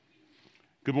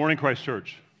Good morning, Christ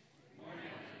Church.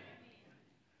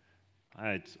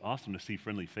 It's awesome to see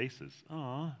friendly faces.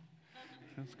 Aw,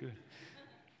 that's good.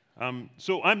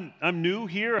 So I'm new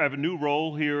here. I have a new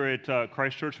role here at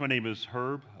Christ Church. My name is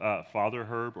Herb, Father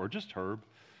Herb, or just Herb,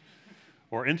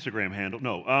 or Instagram handle.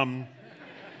 No.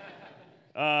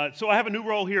 So I have a new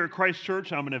role here at Christ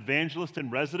Church. I'm an evangelist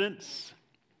in residence.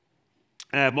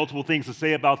 I have multiple things to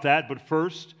say about that, but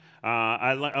first,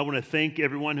 I want to thank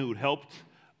everyone who helped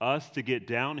us to get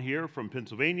down here from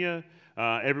Pennsylvania,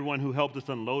 everyone who helped us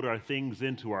unload our things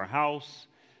into our house,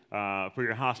 for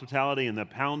your hospitality and the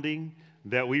pounding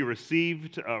that we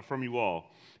received from you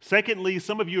all. Secondly,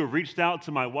 some of you have reached out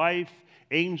to my wife,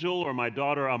 Angel, or my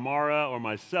daughter, Amara, or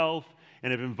myself,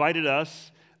 and have invited us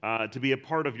to be a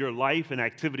part of your life and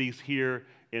activities here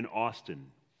in Austin.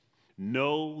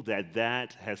 Know that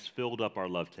that has filled up our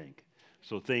love tank.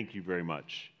 So thank you very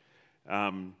much.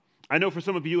 I know for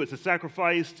some of you it's a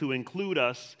sacrifice to include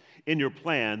us in your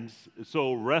plans,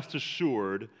 so rest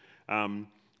assured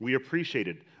we appreciate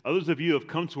it. Others of you have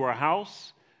come to our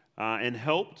house and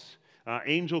helped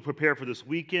Angel prepare for this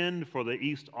weekend for the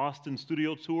East Austin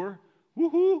studio tour.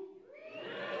 Woohoo!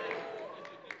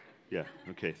 Yeah,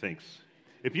 okay, thanks.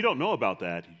 If you don't know about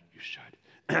that, you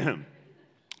should.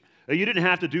 You didn't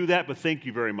have to do that, but thank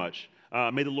you very much.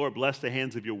 May the Lord bless the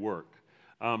hands of your work.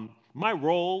 My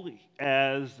role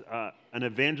as an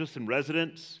evangelist in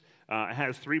residence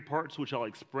has three parts, which I'll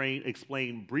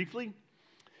explain briefly.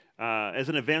 As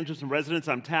an evangelist in residence,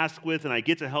 I'm tasked with, and I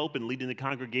get to help in leading the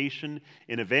congregation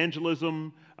in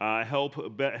evangelism,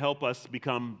 help us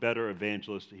become better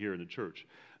evangelists here in the church.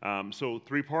 So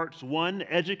three parts. One,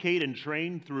 educate and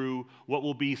train through what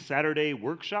will be Saturday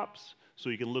workshops, so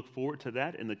you can look forward to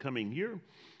that in the coming year.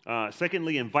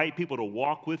 Secondly, invite people to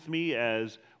walk with me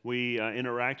as we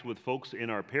interact with folks in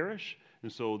our parish.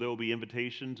 And so there will be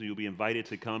invitations, and you'll be invited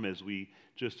to come as we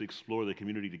just explore the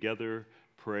community together,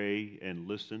 pray, and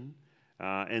listen.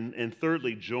 And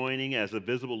thirdly, joining as a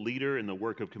visible leader in the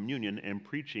work of communion and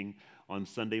preaching on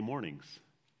Sunday mornings.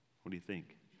 What do you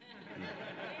think?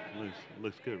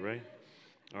 Looks good, right?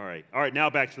 All right, now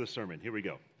back to the sermon. Here we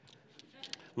go.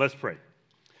 Let's pray.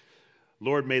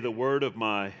 Lord, may the word of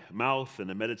my mouth and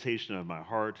the meditation of my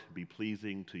heart be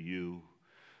pleasing to you,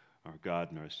 our God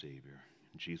and our Savior.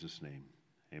 In Jesus' name,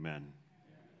 amen.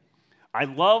 I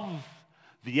love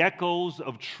the echoes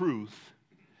of truth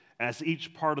as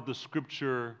each part of the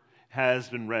scripture has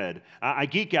been read. I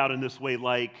geek out in this way,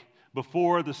 like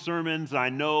before the sermons, I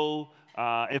know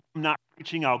if I'm not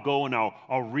preaching, I'll go and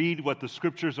I'll read what the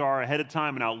scriptures are ahead of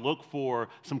time, and I'll look for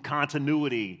some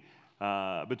continuity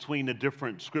between the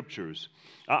different scriptures.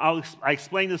 I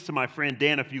explained this to my friend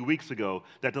Dan a few weeks ago,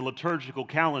 that the liturgical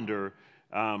calendar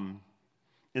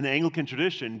in the Anglican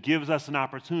tradition gives us an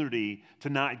opportunity to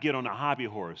not get on a hobby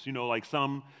horse. You know, like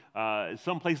some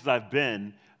places I've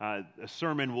been, a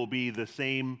sermon will be the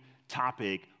same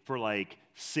topic for like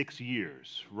 6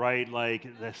 years, right?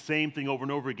 Like the same thing over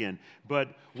and over again. But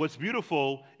what's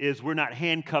beautiful is we're not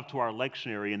handcuffed to our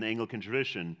lectionary in the Anglican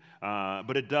tradition,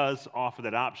 but it does offer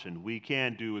that option. We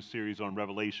can do a series on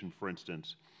Revelation, for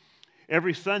instance.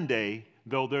 Every Sunday,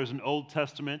 though, there's an Old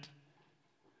Testament,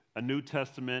 a New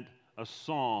Testament, a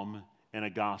Psalm, and a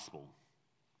Gospel.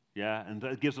 Yeah, and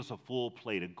that gives us a full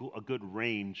plate, a good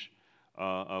range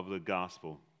of the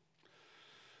Gospel.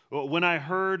 What I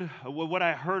heard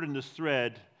in this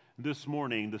thread this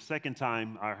morning, the second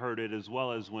time I heard it, as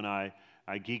well as when I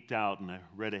geeked out and I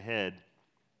read ahead,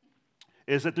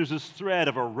 is that there's this thread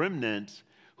of a remnant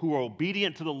who are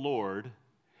obedient to the Lord,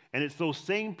 and it's those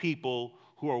same people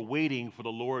who are waiting for the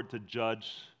Lord to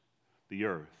judge the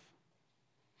earth.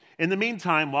 In the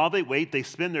meantime, while they wait, they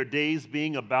spend their days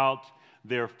being about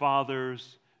their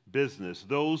Father's business.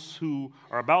 Those who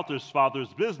are about their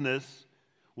Father's business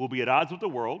will be at odds with the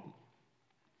world,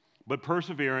 but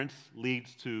perseverance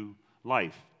leads to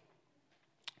life.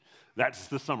 That's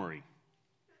the summary.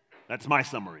 That's my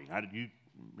summary. You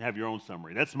have your own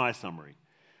summary. That's my summary.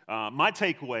 My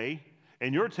takeaway,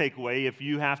 and your takeaway, if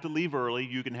you have to leave early,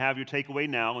 you can have your takeaway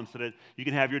now instead of, you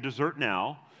can have your dessert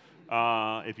now.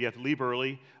 If you have to leave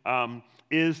early,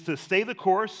 is to stay the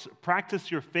course, practice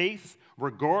your faith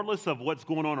regardless of what's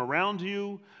going on around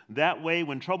you. That way,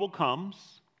 when trouble comes,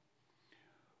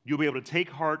 you'll be able to take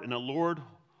heart, and the Lord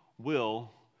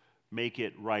will make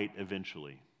it right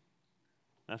eventually.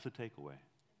 That's the takeaway.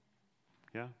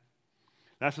 Yeah?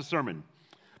 That's the sermon.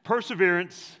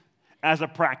 Perseverance as a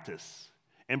practice.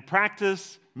 And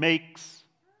practice makes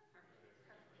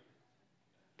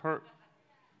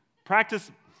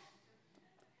practice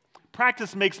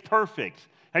makes perfect.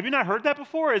 Have you not heard that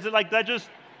before? Is it like that just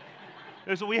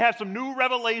And so we have some new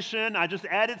revelation. I just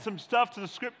added some stuff to the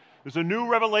script. There's a new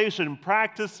revelation.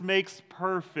 Practice makes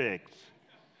perfect.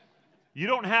 You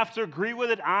don't have to agree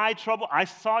with it. I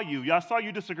saw you. I saw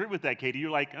you disagree with that, Katie. You're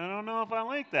like, I don't know if I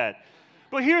like that.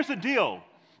 But here's the deal.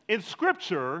 In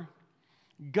Scripture,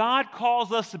 God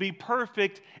calls us to be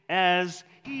perfect as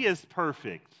He is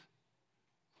perfect.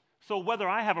 So whether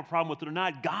I have a problem with it or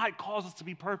not, God calls us to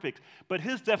be perfect. But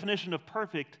His definition of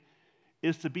perfect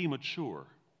is to be mature.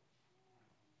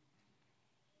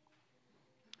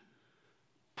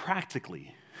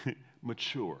 Practically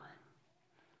mature.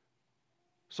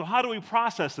 So how do we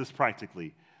process this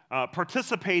practically?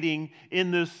 Participating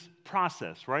in this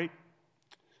process, right?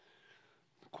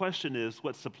 The question is,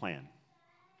 what's the plan?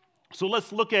 So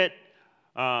let's look at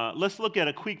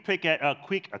a quick peek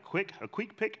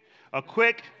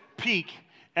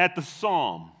at the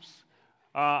Psalms.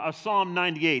 Psalm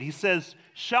 98. He says,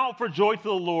 "Shout for joy to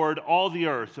the Lord, all the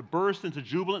earth. Burst into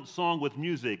jubilant song with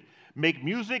music. Make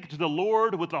music to the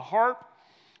Lord with the harp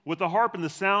and the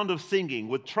sound of singing,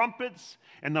 with trumpets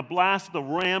and the blast of the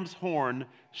ram's horn.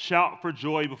 Shout for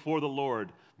joy before the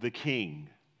Lord, the King.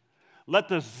 Let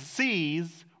the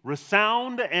seas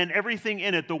resound and everything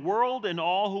in it, the world and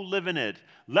all who live in it.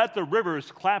 Let the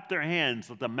rivers clap their hands.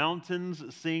 Let the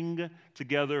mountains sing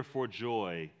together for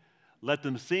joy. Let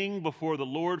them sing before the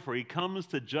Lord, for He comes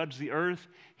to judge the earth.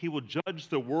 He will judge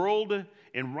the world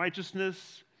in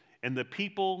righteousness and the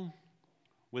people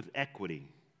with equity."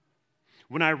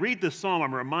 When I read this psalm,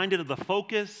 I'm reminded of the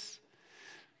focus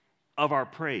of our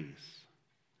praise.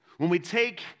 When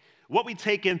what we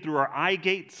take in through our eye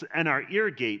gates and our ear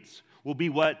gates will be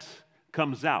what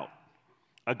comes out.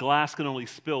 A glass can only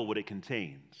spill what it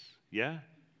contains. Yeah?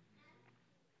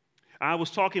 I was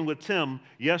talking with Tim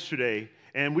yesterday,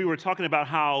 and we were talking about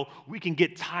how we can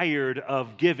get tired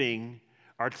of giving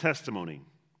our testimony.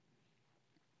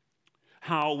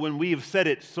 How when we have said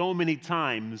it so many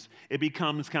times, it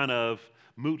becomes kind of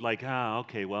moot, like,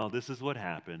 okay, well, this is what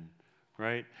happened,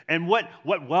 right? And what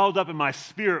welled up in my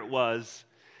spirit was,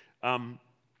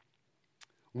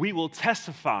 we will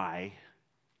testify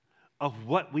of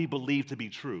what we believe to be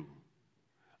true.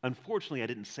 Unfortunately, I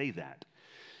didn't say that.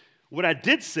 What I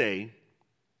did say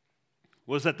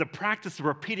was that the practice of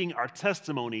repeating our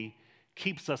testimony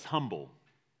keeps us humble.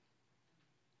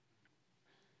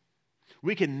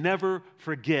 We can never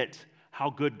forget how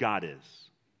good God is.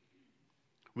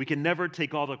 We can never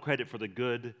take all the credit for the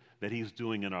good that He's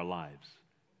doing in our lives.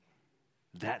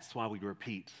 That's why we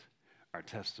repeat our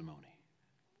testimony.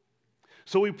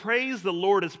 So we praise the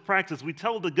Lord as practice. We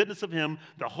tell the goodness of Him,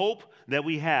 the hope that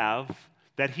we have,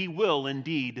 that He will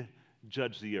indeed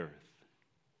judge the earth.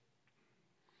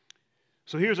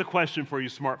 So here's a question for you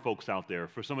smart folks out there,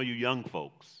 for some of you young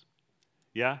folks.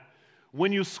 Yeah?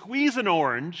 When you squeeze an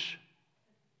orange,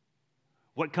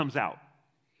 what comes out?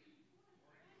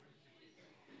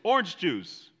 Orange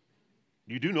juice.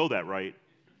 You do know that, right?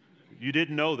 You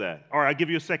didn't know that. All right, I'll give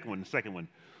you a second one.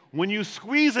 When you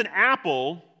squeeze an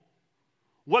apple,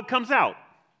 what comes out?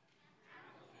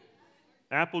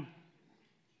 Apple.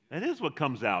 That is what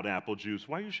comes out, apple juice.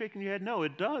 Why are you shaking your head? No,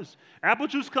 it does. Apple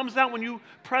juice comes out when you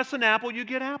press an apple, you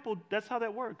get apple. That's how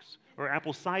that works. Or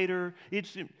apple cider.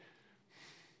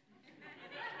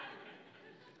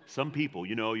 Some people,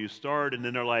 you start and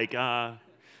then they're like,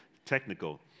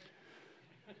 technical.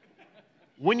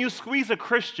 When you squeeze a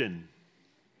Christian,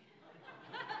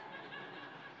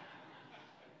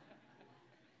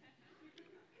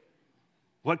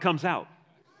 what comes out?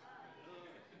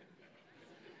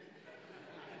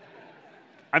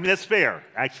 I mean, that's fair,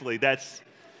 actually.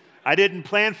 I didn't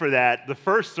plan for that the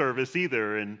first service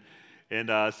either, and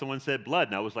someone said blood,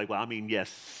 and I was like, well, I mean,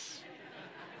 yes.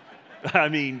 I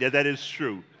mean, that is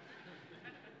true.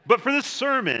 But for this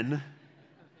sermon,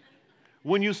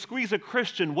 when you squeeze a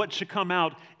Christian, what should come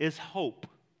out is hope.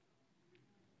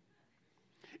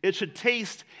 It should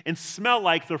taste and smell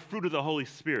like the fruit of the Holy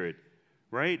Spirit,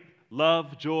 right?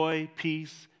 Love, joy,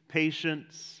 peace,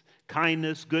 patience,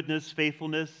 kindness, goodness,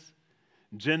 faithfulness,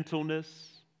 gentleness.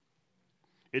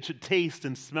 It should taste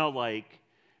and smell like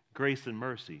grace and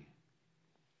mercy.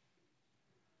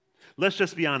 Let's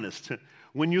just be honest.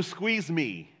 When you squeeze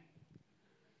me,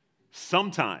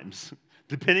 sometimes,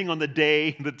 depending on the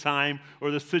day, the time, or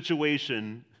the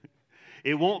situation,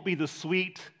 it won't be the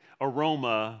sweet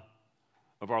aroma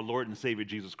of our Lord and Savior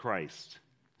Jesus Christ.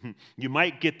 You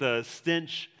might get the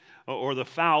stench or the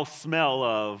foul smell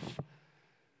of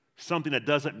something that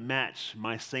doesn't match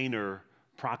my saner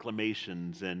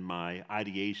proclamations and my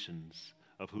ideations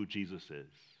of who Jesus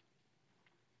is.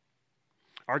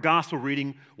 Our gospel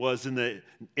reading was in the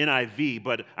NIV,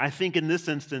 but I think in this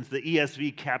instance, the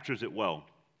ESV captures it well.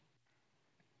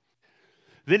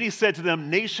 Then he said to them,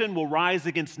 nation will rise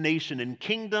against nation and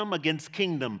kingdom against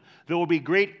kingdom. There will be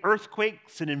great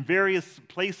earthquakes and in various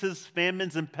places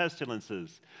famines and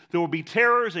pestilences. There will be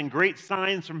terrors and great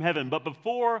signs from heaven. But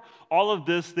before all of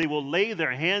this, they will lay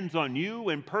their hands on you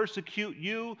and persecute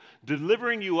you,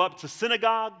 delivering you up to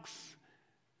synagogues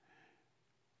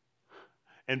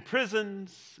and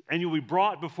prisons, and you'll be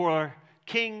brought before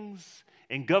kings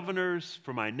and governors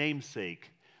for my name's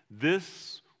sake.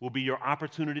 This will be your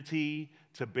opportunity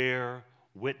to bear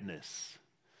witness.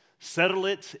 Settle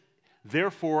it,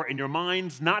 therefore, in your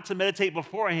minds, not to meditate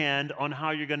beforehand on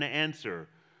how you're going to answer.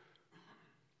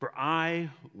 For I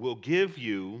will give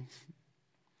you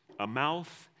a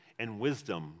mouth and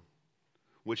wisdom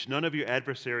which none of your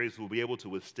adversaries will be able to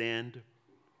withstand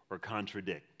or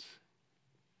contradict.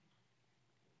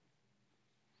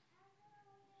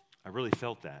 I really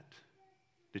felt that.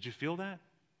 Did you feel that?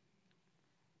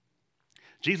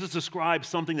 Jesus described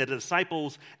something that the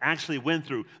disciples actually went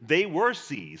through. They were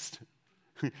seized.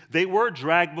 They were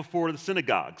dragged before the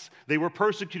synagogues. They were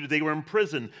persecuted. They were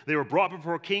imprisoned. They were brought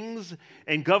before kings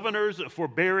and governors for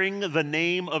bearing the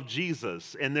name of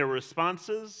Jesus. And their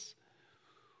responses,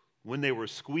 when they were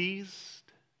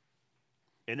squeezed,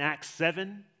 in Acts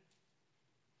 7,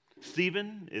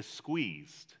 Stephen is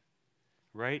squeezed,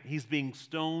 right? He's being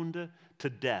stoned to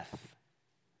death.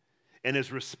 And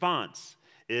his response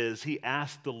is he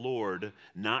asked the Lord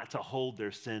not to hold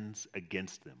their sins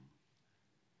against them.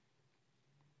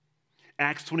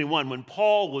 Acts 21, when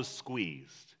Paul was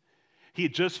squeezed, he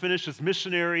had just finished his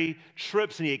missionary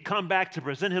trips and he had come back to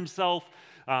present himself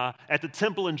at the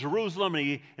temple in Jerusalem,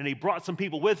 and he brought some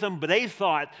people with him, but they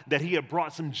thought that he had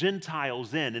brought some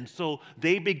Gentiles in, and so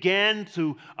they began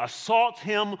to assault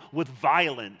him with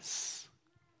violence.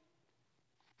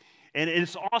 And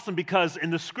it's awesome because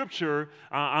in the scripture,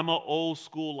 I'm an old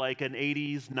school, like an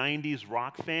 80s, 90s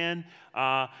rock fan.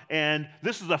 And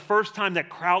this is the first time that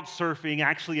crowd surfing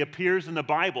actually appears in the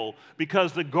Bible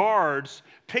because the guards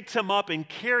picked him up and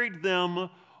carried them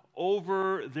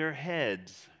over their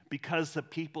heads because the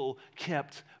people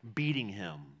kept beating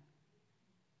him.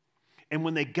 And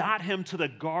when they got him to the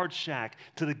guard shack,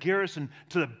 to the garrison,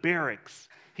 to the barracks,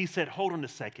 he said, hold on a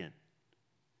second.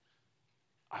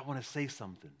 I want to say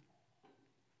something.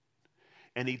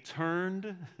 And he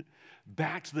turned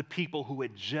back to the people who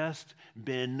had just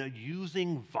been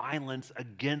using violence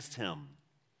against him.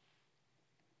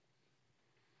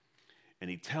 And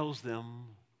he tells them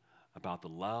about the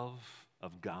love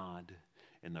of God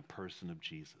in the person of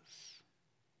Jesus.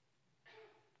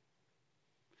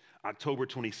 October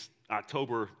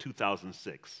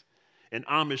 2006, an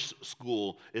Amish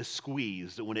school is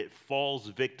squeezed when it falls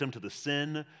victim to the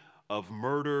sin of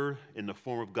murder in the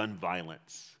form of gun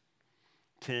violence.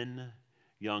 10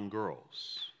 young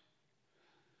girls.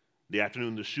 The afternoon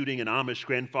of the shooting, an Amish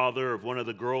grandfather of one of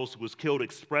the girls who was killed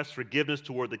expressed forgiveness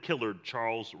toward the killer,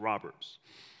 Charles Roberts.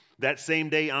 That same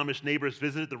day, Amish neighbors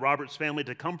visited the Roberts family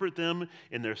to comfort them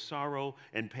in their sorrow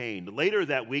and pain. Later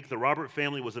that week, the Robert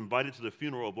family was invited to the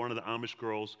funeral of one of the Amish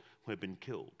girls who had been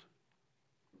killed.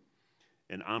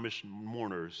 And Amish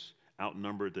mourners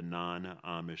outnumbered the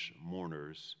non-Amish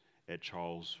mourners at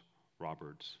Charles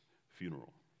Roberts'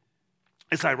 funeral.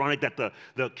 It's ironic that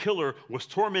the killer was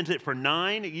tormented for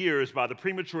 9 years by the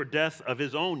premature death of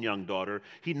his own young daughter.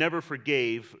 He never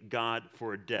forgave God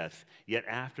for a death. Yet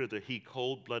after he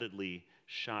cold-bloodedly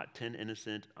shot 10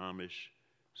 innocent Amish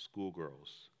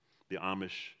schoolgirls, the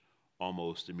Amish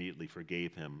almost immediately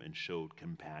forgave him and showed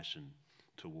compassion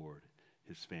toward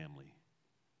his family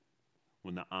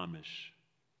when the Amish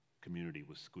community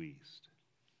was squeezed.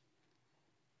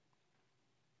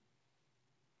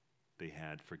 They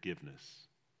had forgiveness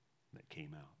that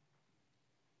came out.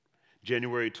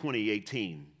 January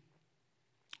 2018,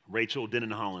 Rachel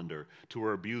Denenhollander to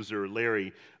her abuser,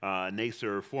 Larry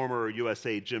Nassar, former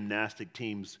USA gymnastic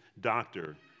team's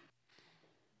doctor.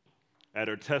 At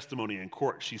her testimony in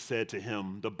court, she said to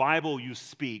him, "The Bible you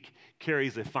speak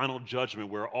carries a final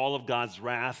judgment where all of God's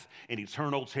wrath and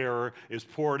eternal terror is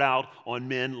poured out on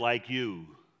men like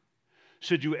you.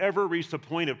 Should you ever reach the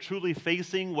point of truly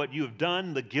facing what you have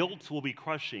done, the guilt will be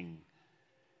crushing."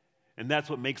 And that's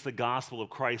what makes the gospel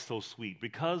of Christ so sweet,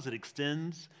 because it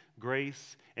extends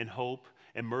grace and hope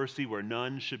and mercy where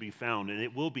none should be found, and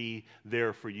it will be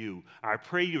there for you. I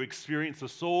pray you experience the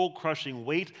soul-crushing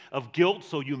weight of guilt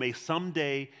so you may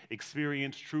someday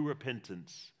experience true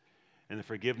repentance and the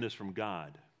forgiveness from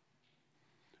God,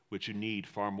 which you need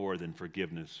far more than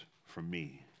forgiveness from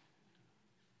me.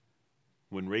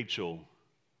 When Rachel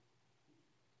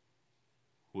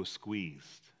was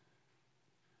squeezed,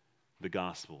 the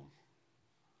gospel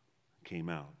came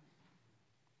out.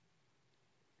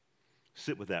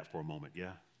 Sit with that for a moment,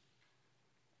 yeah?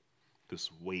 This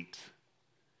weight,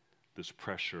 this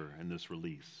pressure, and this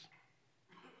release.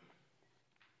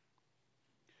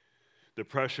 The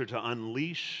pressure to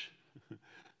unleash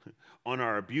on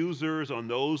our abusers, on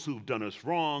those who've done us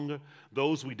wrong,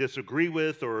 those we disagree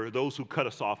with, or those who cut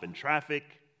us off in traffic.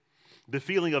 The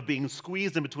feeling of being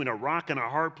squeezed in between a rock and a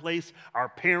hard place. Our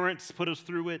parents put us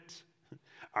through it.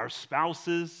 Our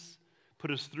spouses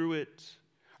put us through it.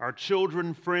 Our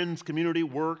children, friends, community,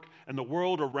 work, and the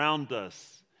world around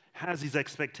us has these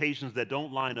expectations that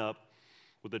don't line up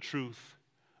with the truth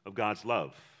of God's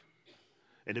love.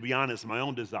 And to be honest, my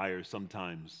own desires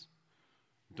sometimes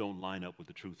don't line up with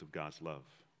the truth of God's love.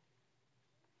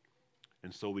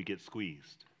 And so we get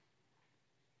squeezed.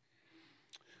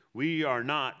 We are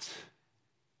not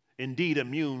indeed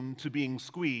immune to being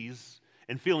squeezed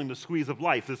and feeling the squeeze of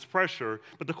life, this pressure.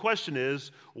 But the question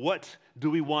is, what do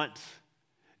we want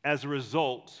as a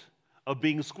result of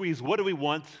being squeezed? What do we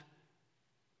want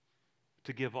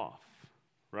to give off,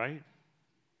 right?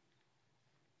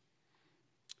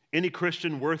 Any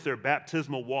Christian worth their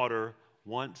baptismal water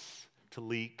wants to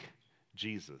leak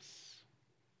Jesus.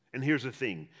 And here's the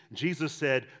thing. Jesus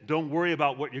said, don't worry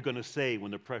about what you're going to say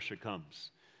when the pressure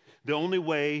comes. The only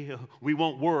way we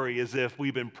won't worry is if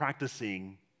we've been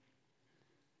practicing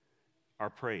our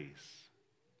praise.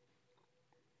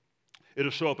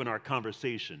 It'll show up in our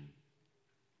conversation,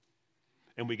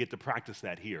 and we get to practice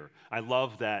that here. I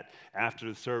love that after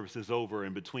the service is over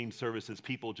and between services,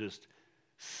 people just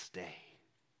stay.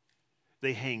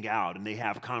 They hang out and they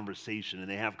have conversation and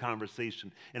they have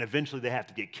conversation, and eventually they have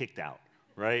to get kicked out,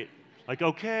 right? Like,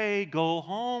 okay, go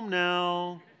home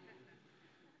now.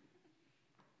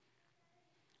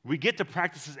 We get to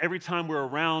practice this every time we're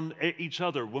around each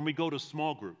other when we go to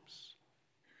small groups.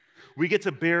 We get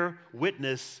to bear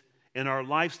witness in our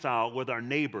lifestyle with our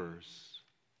neighbors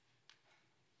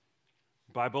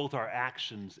by both our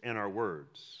actions and our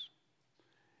words.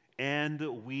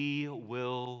 And we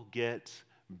will get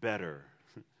better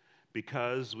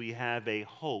because we have a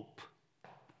hope,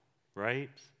 right?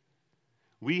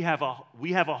 We have a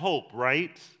hope,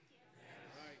 right?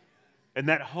 Yes. And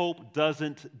that hope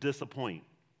doesn't disappoint.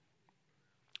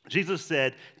 Jesus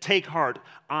said, take heart,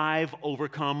 I've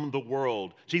overcome the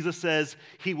world. Jesus says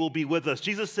he will be with us.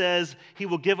 Jesus says he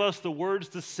will give us the words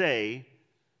to say,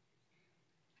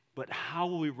 but how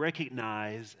will we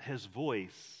recognize his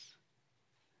voice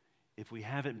if we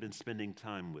haven't been spending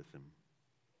time with him?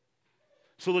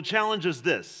 So the challenge is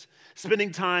this: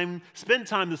 spend time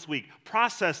this week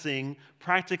processing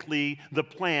practically the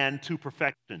plan to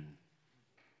perfection.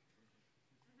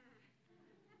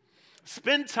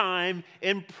 Spend time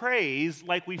in praise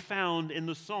like we found in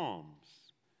the Psalms.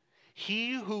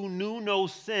 He who knew no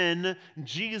sin,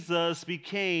 Jesus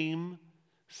became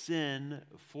sin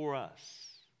for us.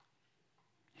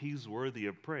 He's worthy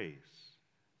of praise.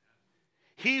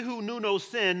 He who knew no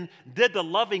sin did the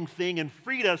loving thing and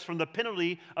freed us from the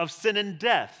penalty of sin and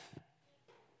death.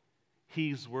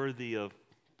 He's worthy of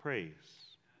praise.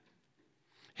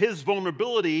 His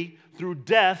vulnerability through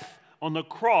death on the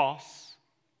cross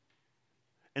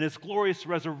and his glorious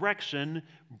resurrection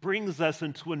brings us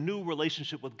into a new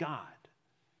relationship with God.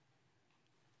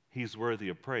 He's worthy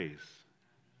of praise.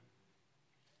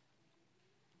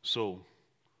 So,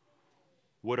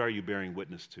 what are you bearing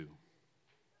witness to?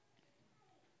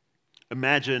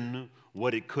 Imagine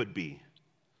what it could be.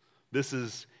 This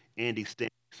is Andy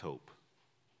Stanley's hope.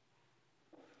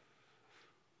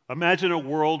 Imagine a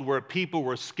world where people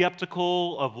were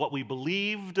skeptical of what we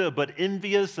believed, but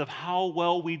envious of how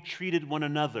well we treated one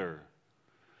another.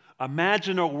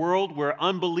 Imagine a world where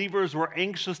unbelievers were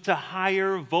anxious to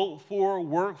hire, vote for,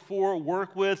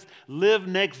 work with, live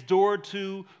next door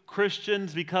to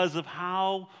Christians because of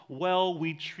how well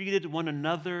we treated one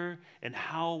another and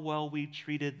how well we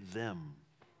treated them.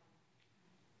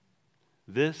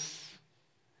 This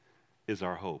is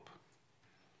our hope.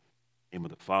 In the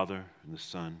name of the Father, and the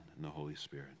Son, and the Holy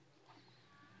Spirit.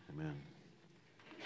 Amen.